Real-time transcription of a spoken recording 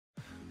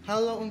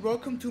Hello and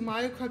welcome to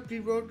my Kart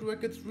Wii World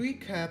Records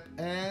recap,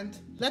 and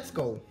let's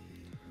go!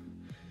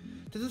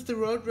 This is the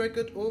world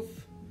record of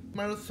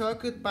Mario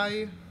Circuit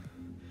by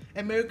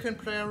American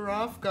player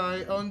Rough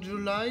Guy on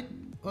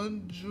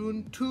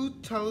June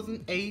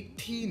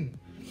 2018.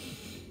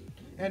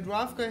 And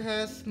Rough Guy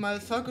has Mario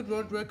Circuit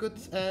world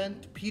records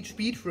and Peach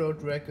Beach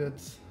world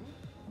records.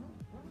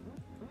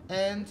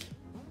 And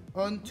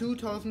on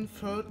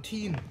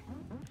 2013.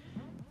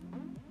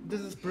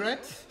 This is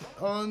Brett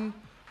on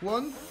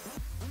 1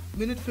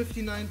 minute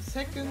 59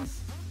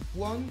 seconds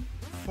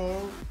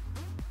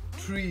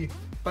 143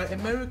 by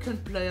American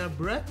player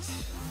Brett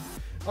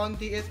on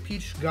DS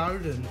Peach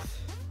Gardens.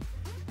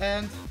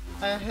 And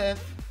I have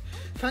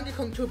Funky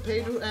Kong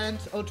Torpedo and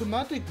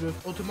Automatic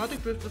Drift.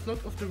 Automatic Drift is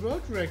not of the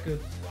world record.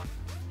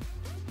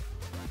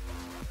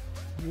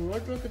 The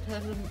world record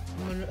has a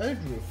manual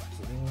drift.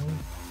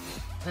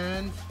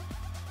 And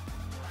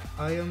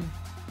I am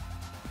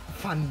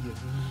funny.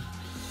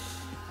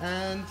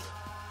 And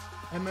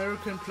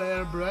American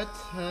player Brett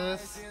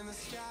has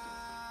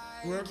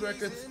world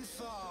records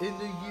in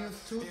the years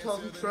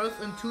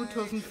 2012 and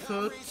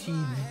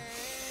 2013.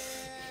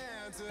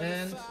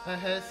 And I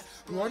has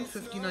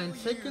 1:59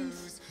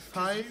 seconds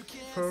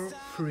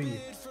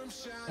 543.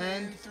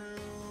 And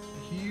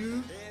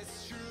here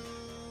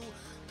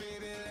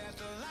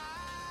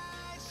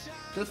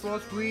this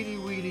was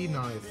really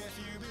nice.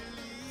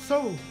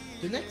 So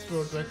the next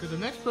world record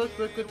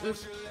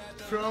is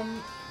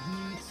from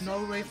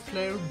Norway's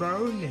player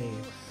Barney,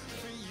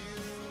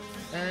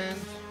 and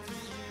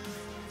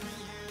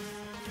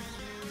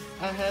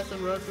I have a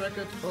world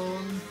record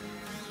on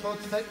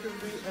Sports Factory,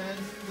 and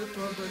this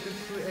world record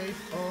created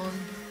on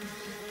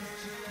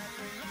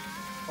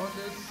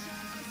this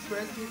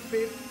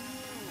 25th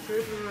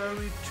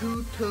February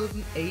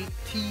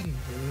 2018.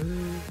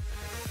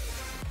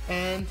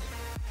 And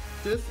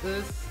this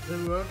is the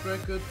world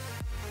record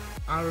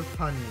are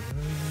funny.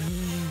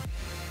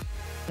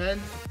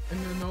 And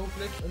in the no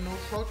glitch and no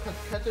shortcut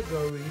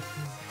category.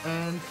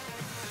 And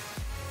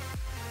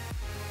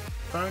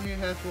Barney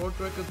has world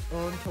records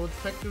on Toad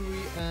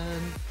Factory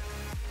and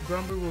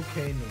Grumble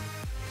Volcano.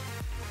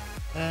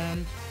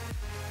 And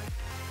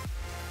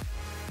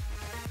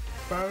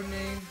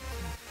Barney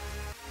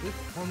is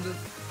on the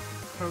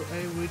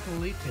Parade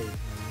Vitality.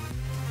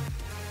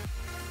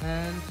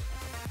 And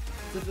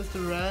this is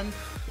the ramp,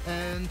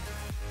 and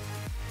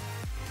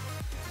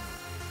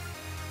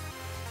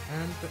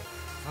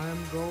I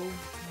am go.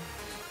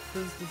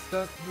 This is the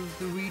stuff. This is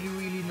the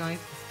really nice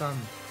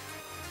stunt.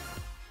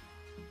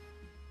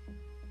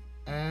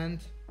 And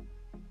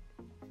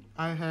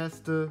I has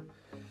the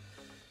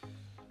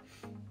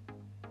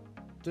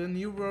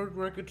new world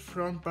record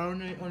from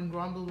Barney on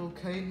Grumble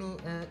Volcano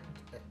and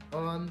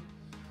on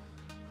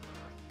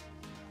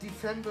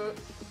December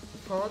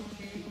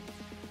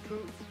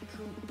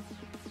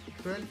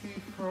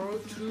 24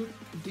 to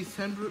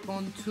December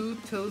on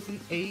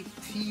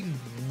 2018.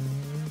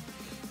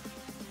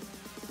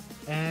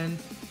 And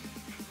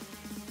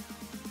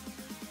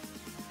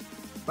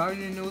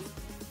Barney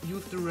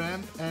use the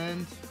ramp,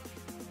 and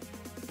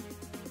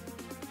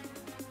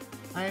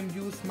I am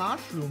use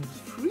mushrooms,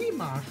 free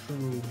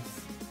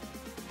mushrooms.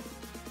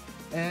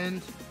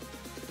 And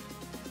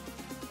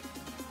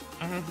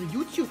I have a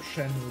YouTube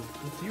channel.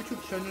 This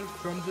YouTube channel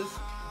from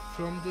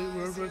the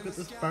world record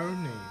is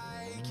Barney.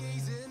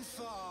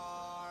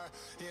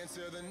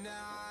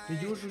 They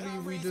usually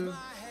read the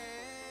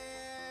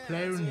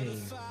player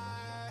name.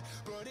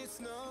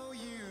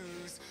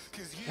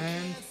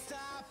 And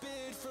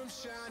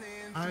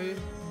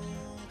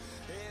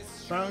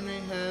Barney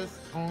has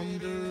on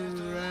the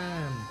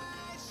ramp.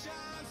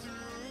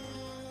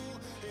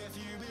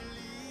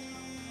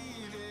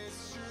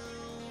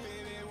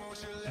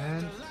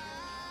 And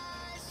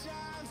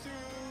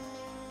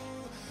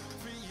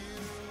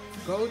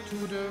go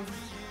to the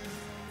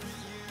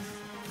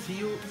see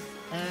you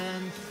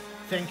and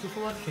thank you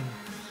for watching.